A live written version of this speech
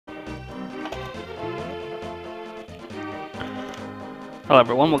Hello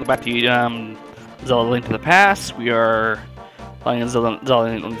everyone, welcome back to Zelda Link to the Past. We are playing Zelda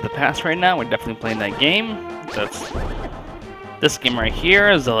Link to the Past right now. We're definitely playing that game. That's this game right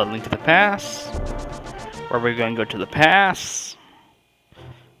here, Zelda Link to the Past, where we're going to go to the past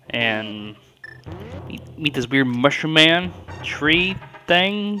and meet this weird mushroom man tree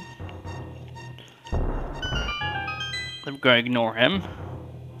thing. I'm going to ignore him.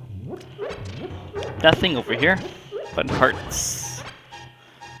 Nothing over here but hearts.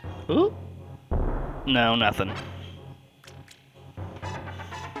 Ooh. No, nothing.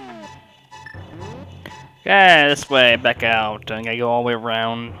 Okay, this way, back out. I gotta go all the way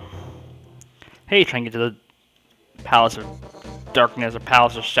around. Hey, trying to get to the Palace of Darkness, or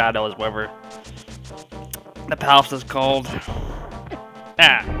Palace of Shadows, whatever the palace is called.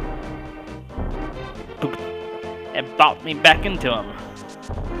 Ah! Boop. It bought me back into him.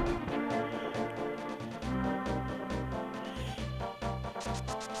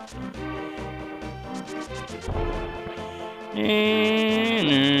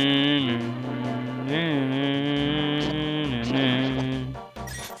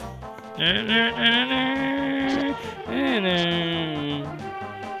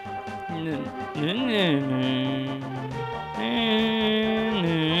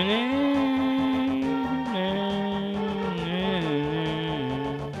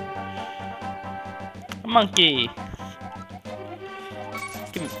 Monkey.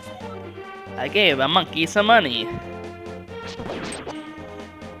 I gave a monkey some money.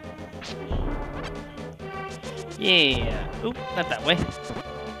 Yeah. Oop, not that way.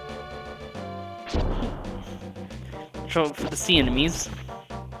 Control for the sea enemies.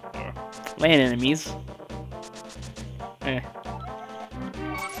 Land enemies.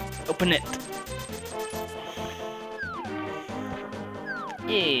 Open it.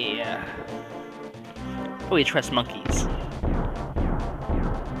 Yeah. Oh, we trust monkeys.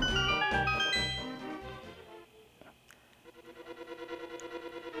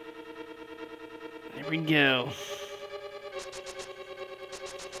 There we go.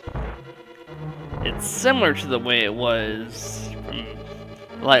 It's similar to the way it was from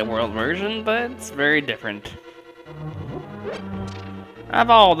the Light World version, but it's very different. Of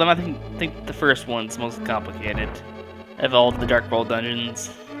all of them, I think the first one's most complicated of all the Dark World dungeons.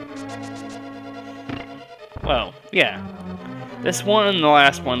 Well, yeah. This one and the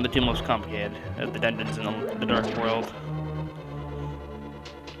last one, the two most complicated of the dungeons in the Dark World.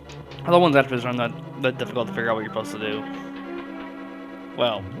 Other ones after this are not that difficult to figure out what you're supposed to do.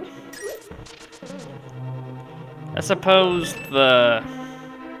 Well, I suppose the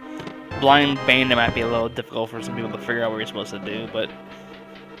blind bandit might be a little difficult for some people to figure out what you're supposed to do, but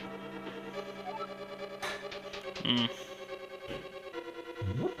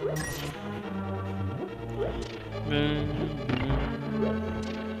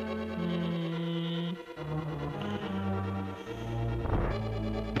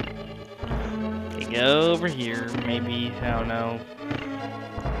okay, go over here, maybe, I don't know.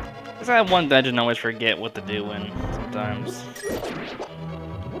 Because I have one dungeon I always forget what to do in sometimes.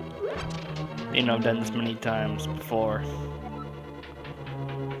 You know, I've done this many times before.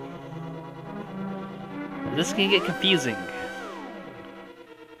 This can get confusing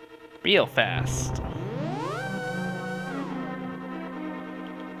real fast.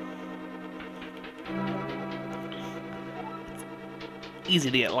 It's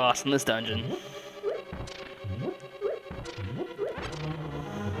easy to get lost in this dungeon.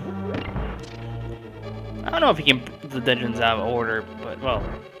 I don't know if you can do the dungeons out of order, but well,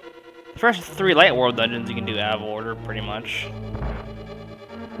 the first 3 Light World dungeons you can do out of order pretty much.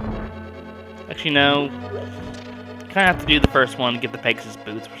 Actually, no. You kind of have to do the first one to get the Pegasus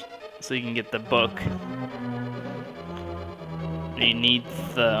boots, so you can get the book. You need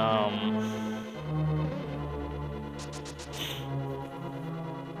the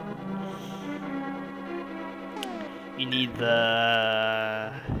you need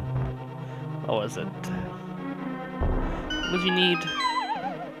the what was it? What do you need?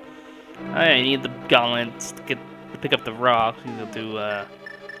 Oh yeah, you need the gauntlets to pick up the rocks. You go to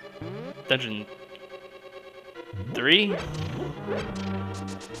dungeon 3?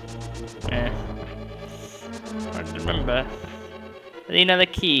 Hard to remember. I need another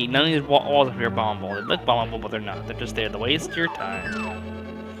key. None of these walls up here are bombable. They look bombable, but they're not. They're just there to waste your time.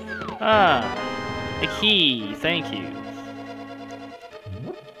 Ah, the key. Thank you.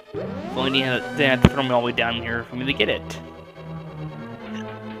 If only they had to throw me all the way down here for me to get it.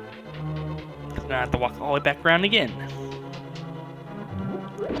 Because now I have to walk all the way back around again.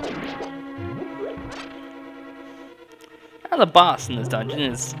 Now the boss in this dungeon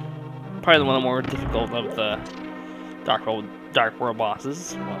is probably one of the more difficult of the Dark World Dark World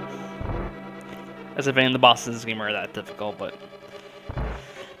bosses. Well, as if any of the bosses in this game are that difficult, but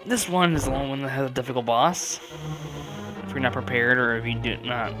this one is the only one that has a difficult boss. If you're not prepared or if you do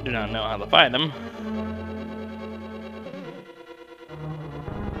not know how to fight them.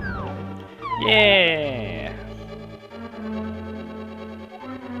 Yeah.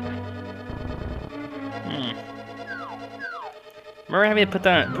 Remember having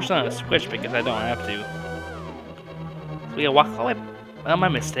to push on a switch because I don't have to. So we gotta walk all the way. Oh, my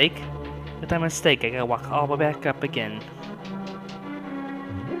mistake. That's my mistake. I gotta walk all the way back up again.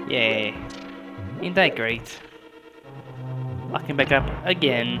 Yay. Ain't that great? Walking back up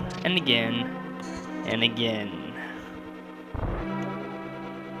again and again and again.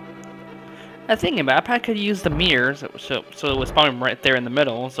 I'm thinking about it, I probably could use the mirrors so it was spawning right there in the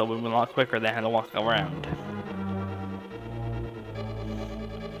middle, so it would be a lot quicker than having to walk around.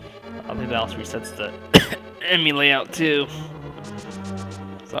 I think that also resets the enemy layout too.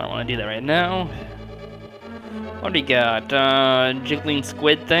 So I don't want to do that right now. What do you got? Jiggling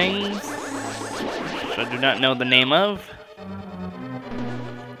squid things, which I do not know the name of.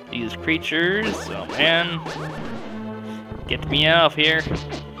 These creatures, oh man. Get me out of here.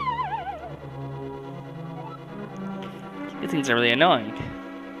 These things are really annoying.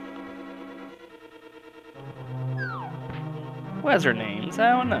 What's her names? I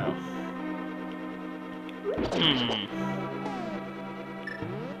don't know.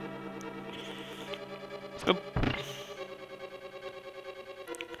 Oop.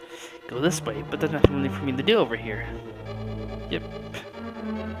 Go this way, but there's nothing really for me to do over here. Yep.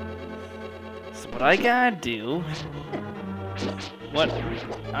 So what I gotta do... What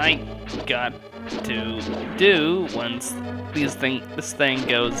I got to do once this thing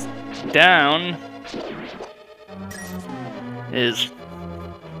goes down is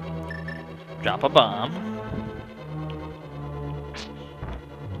drop a bomb.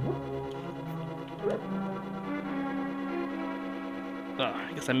 Oh,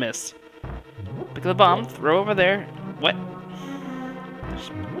 I guess I missed. Pick up the bomb, throw over there. What?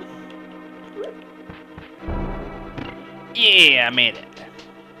 Yeah, I made it.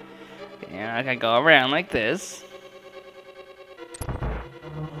 And I can go around like this.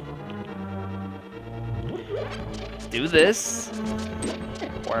 Do this,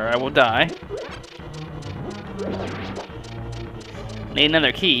 or I will die. Need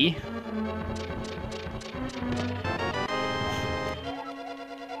another key.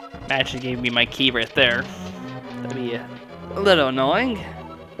 Actually gave me my key right there. That'd be a little annoying.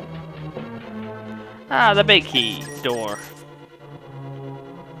 Ah, the big key door.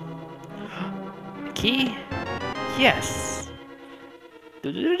 Key? Yes.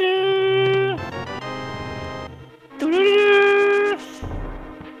 Do-do-do-do. Do-do-do-do.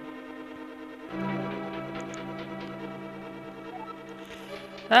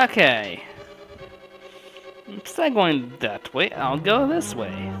 Okay. Instead of going that way, I'll go this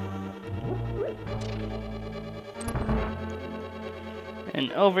way.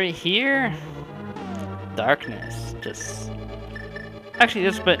 And over here, darkness. Just actually,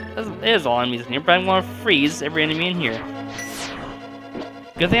 there's all enemies in here, but I'm gonna freeze every enemy in here.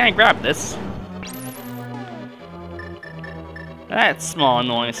 Good thing I grabbed this. That small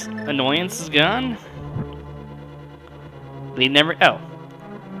annoyance is gone. They never. Oh,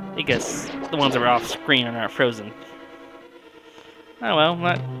 I guess the ones that were off screen are not frozen. Oh well,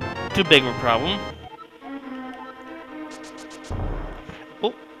 not too big of a problem.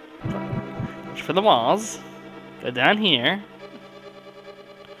 Oh, reach for the walls. Go down here.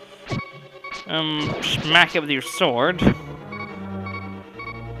 Smack it with your sword.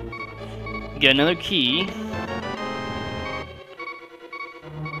 Get another key.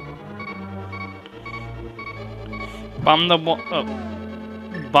 Bomb the wall. Oh.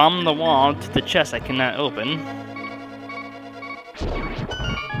 Bomb the wall to the chest I cannot open.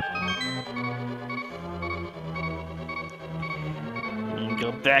 And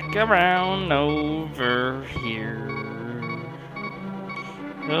go back around over here.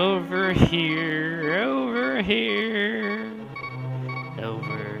 Over here, over here.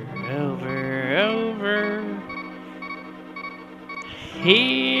 Over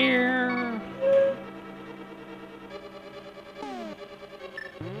here.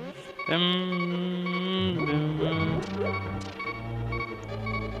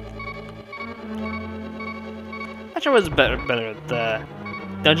 Not sure what's better, the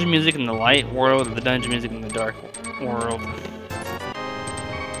dungeon music in the light world or the dungeon music in the dark world.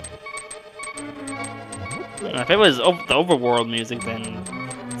 If it was the overworld music, then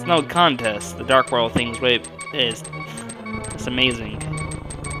it's no contest. The dark world thing's it's amazing.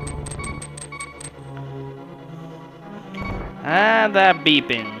 Ah, that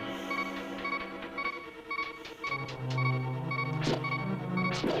beeping.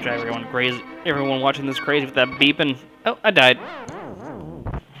 Drive everyone crazy. Everyone watching this crazy with that beeping. Oh, I died.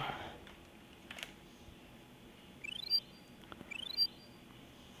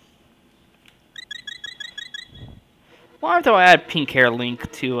 Why don't I add pink hair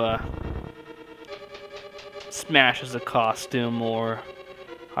Link to Smash as a costume or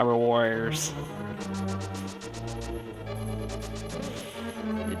Hyrule Warriors?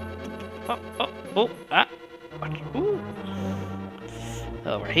 Ah. Ooh.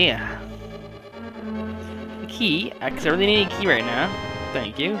 Over here. The key. I really need a key right now.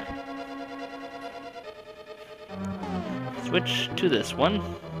 Thank you. Switch to this one.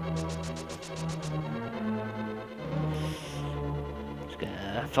 Just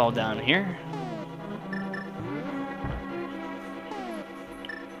gonna fall down here.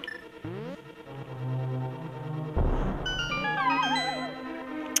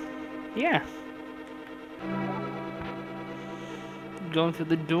 Yeah. Going through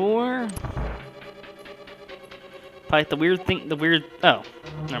the door. Probably the weird thing, oh,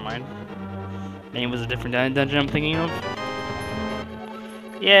 never mind. Maybe it was a different dungeon I'm thinking of.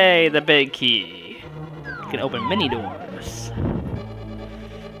 Yay, the big key. You can open many doors.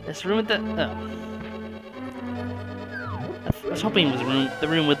 This room with the, oh. I was hoping it was the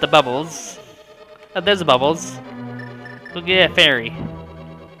room with the bubbles. Oh, there's the bubbles. Look at a fairy.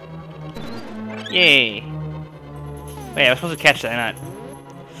 Yay. Wait, I was supposed to catch that, not...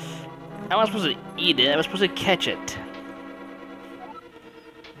 I wasn't supposed to eat it, I was supposed to catch it.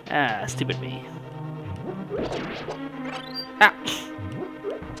 Ah, stupid me. Ah!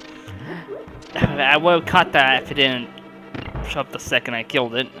 I would have caught that if it didn't show up the second I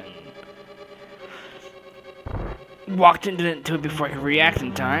killed it. And walked into it before I could react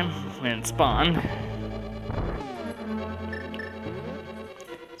in time when it spawned.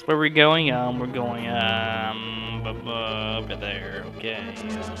 So where are we going? We're going over there. Okay.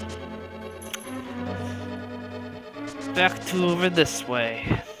 Back to over this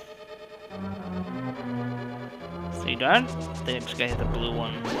way. So you done? I think I'm just gonna hit the blue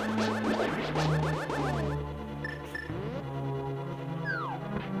one.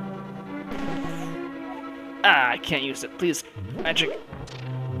 Ah, I can't use it. Please, magic.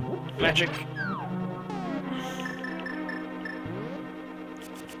 Magic.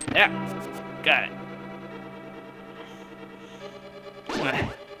 Yeah, got it.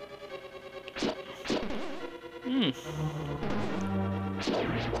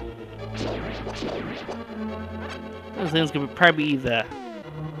 Those things could probably be the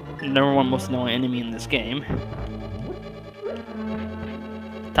 #1 most annoying enemy in this game.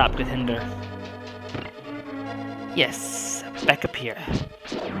 Top contender. Yes, back up here.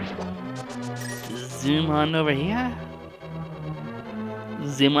 Zoom on over here.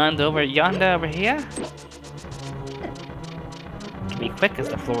 Zoom on over yonder over here. Be quick as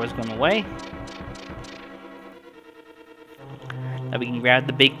the floor is going away. Now we can grab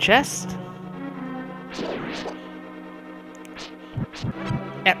the big chest.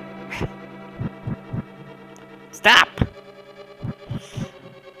 Yep. Stop!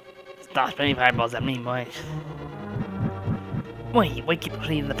 Stop spinning fireballs at me, boy. Why keep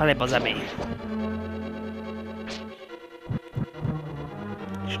spinning the fireballs at me?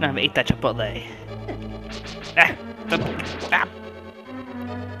 Shouldn't have ate that chipotle. Ah! Stop!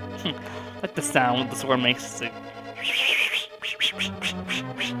 Like the sound the sword makes. It's like...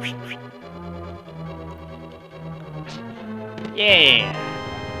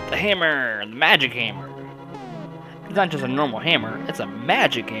 Yeah! The hammer! The magic hammer! It's not just a normal hammer, it's a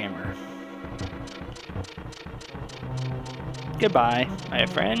magic hammer. Goodbye, my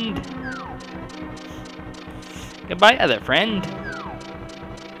friend. Goodbye, other friend.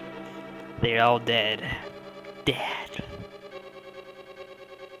 They're all dead. Dead.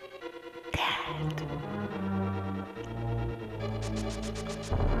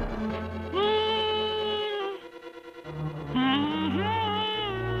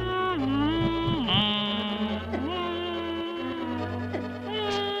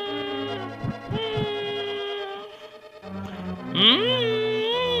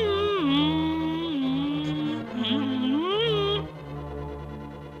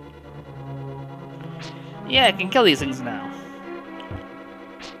 Yeah, I can kill these things now.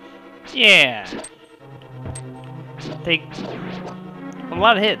 Yeah. Take a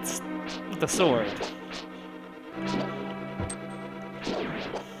lot of hits with the sword.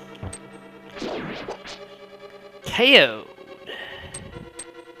 KO'd.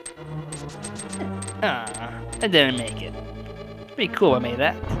 Ah, I didn't make it. Pretty cool I made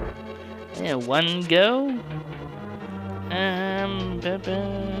that. Yeah, one go. Ba, ba,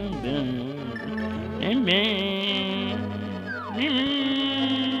 ba.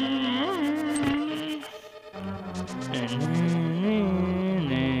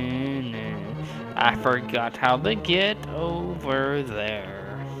 I forgot how to get over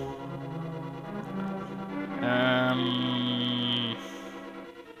there.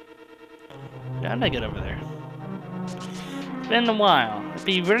 How did I get over there? It's been a while. It'd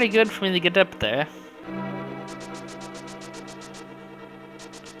be really good for me to get up there.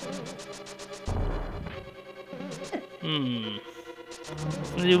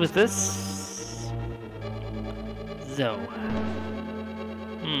 Something to do with this? So.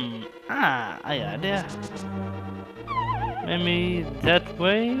 I got an idea. Maybe that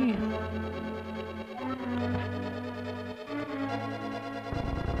way?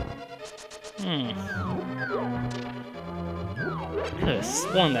 Could have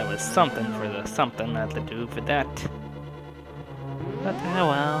sworn that was something for the something I had to do for that. But oh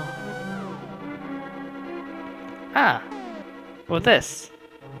well. With this.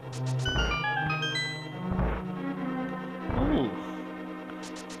 Ooh.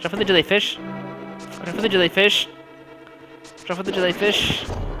 Watch out for the jellyfish. Watch out for the jellyfish. Watch out for the jellyfish.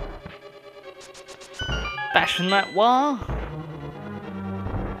 Bashing that wall.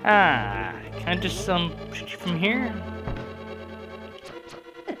 Can I just shoot you from here?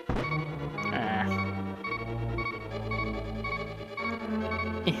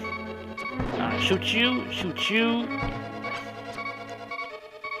 Shoot you, shoot you.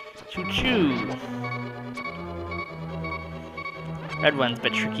 Shoot you. Red one's a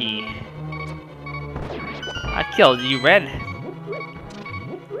bit tricky. I killed you, Red.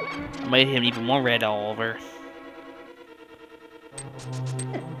 I made him even more red all over.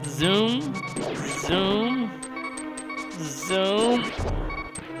 Zoom. Zoom. Zoom.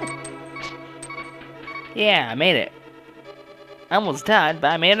 Yeah, I made it. I almost died,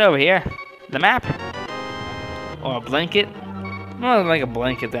 but I made it over here. The map? Or a blanket? More like a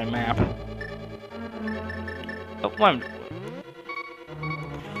blanket than a map. Oh, one.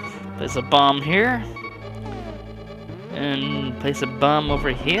 Place a bomb here. And place a bomb over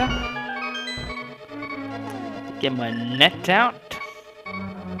here. Get my net out.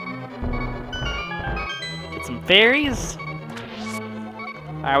 Get some fairies.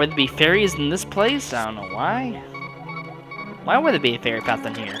 Why would there be fairies in this place? I don't know why. Why would there be a fairy path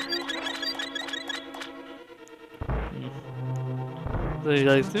in here? So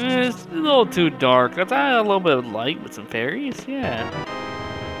you're like, it's a little too dark. Let's add a little bit of light with some fairies, yeah.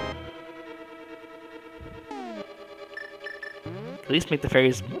 At least make the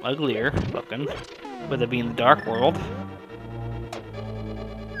fairies uglier looking, with it being the dark world.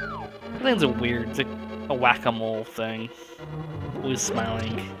 I think it's weird. It's like a whack-a-mole thing. Always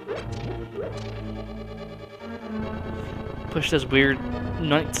smiling. Push this weird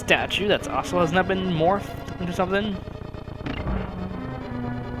knight statue that's also has not been morphed into something.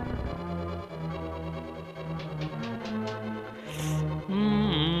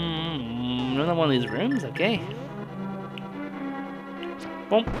 Another one of these rooms, okay.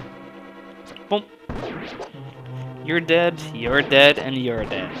 Boom. Boom. You're dead, and you're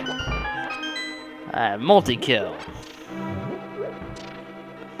dead. Multi-kill.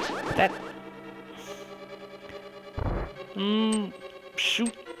 That.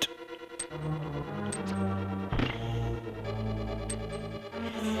 Shoot.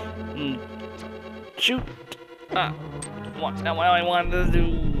 Shoot. Not what I wanted to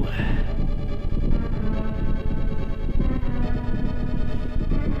do.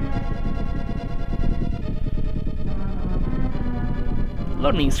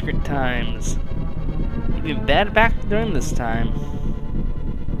 Loading screen times. Even bad back during this time.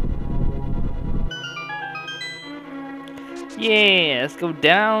 Yeah, let's go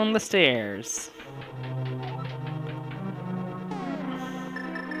down the stairs.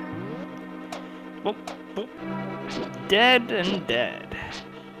 Boop, boop. Dead and dead.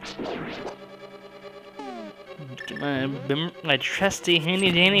 Get my trusty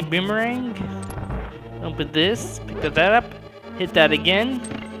handy dandy boomerang. Open this, pick that up, hit that again.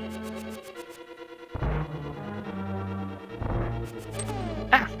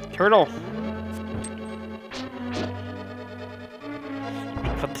 Turtle.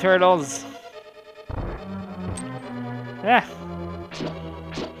 For the turtles. Yeah.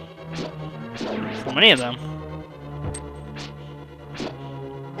 So many of them.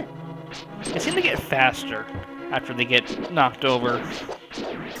 They seem to get faster after they get knocked over.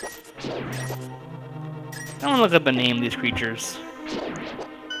 I want to look up the name of these creatures.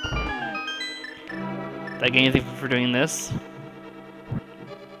 Did I get anything for doing this?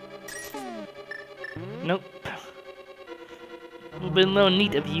 Nope. been a little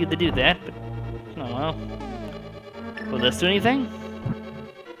neat of you to do that, but oh well. Will this do anything?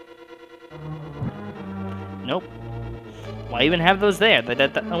 Nope. Why even have those there?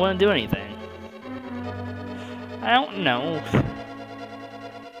 That wouldn't do anything. I don't know.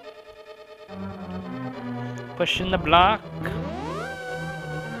 Pushing the block.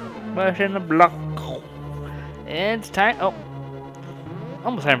 Pushing the block. It's time. Oh.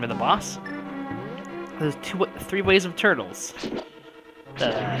 Almost time for the boss. There's 3 waves of turtles.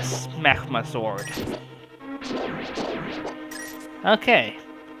 Smack with my sword. Okay.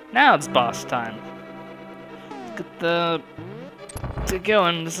 Now it's boss time. Let's get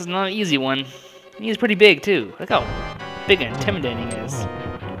going. This is not an easy one. He's pretty big too. Look how big and intimidating he is.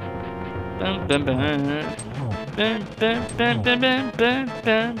 Bum, bum, bum. Bum, bum, bum, bum, bum, bum,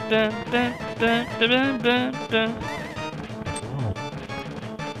 bum, bum, bum, bum, bum, bum.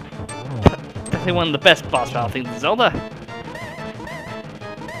 Definitely one of the best boss battle things in Zelda.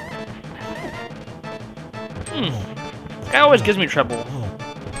 This guy always gives me trouble.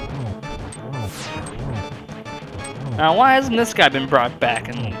 Now, why hasn't this guy been brought back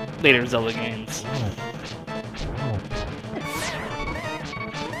in later Zelda games?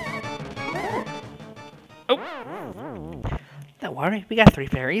 Oh! Don't worry, we got 3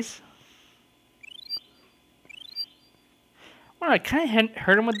 fairies. Well, I kind of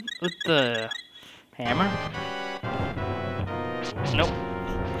hurt him with the hammer. Nope.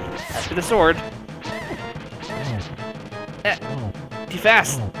 That's with the sword. Too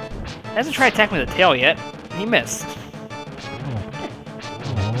fast. He hasn't tried attacking with the tail yet. He missed.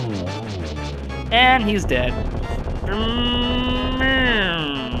 And he's dead.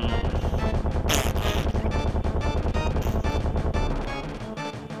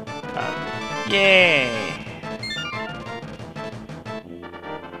 Yay!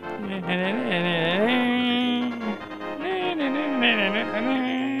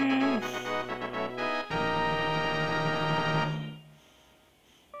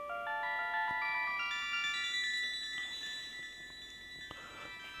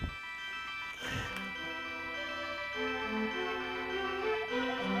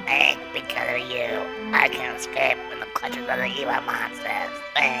 Because of you, I can escape from the clutches of the evil monsters.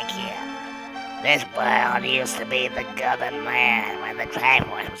 Thank you. This world used to be the golden land where the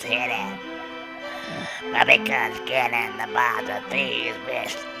Triforce was hidden. But because Ganon, the boss of thieves,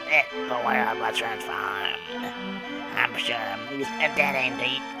 wished it, the world was transformed. I'm sure he's intending to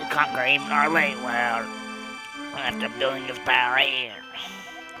conquer even our late world after building his power here.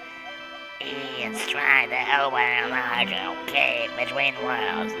 He is trying to open a larger cave between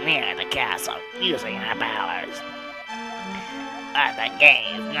worlds near the castle using our powers. But the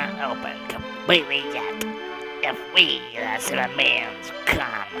gate is not open completely yet. If we, the 7 beings,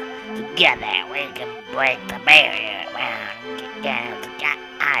 come together, we can break the barrier around Ganon's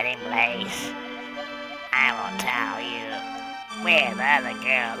hiding place. I will tell you where the other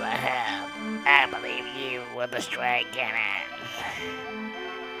girls are held. I believe you will destroy Ganon.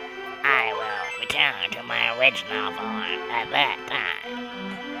 I will return to my original form at that time.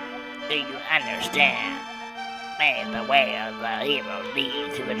 Do you understand? May the way of the hero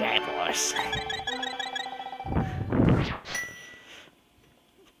lead to the Triforce.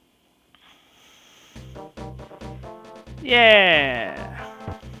 Yeah!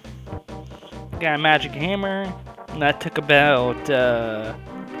 Got a magic hammer. And that took about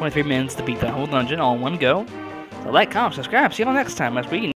 23 minutes to beat that whole dungeon all in one go. So like, comment, subscribe. See you all next time as we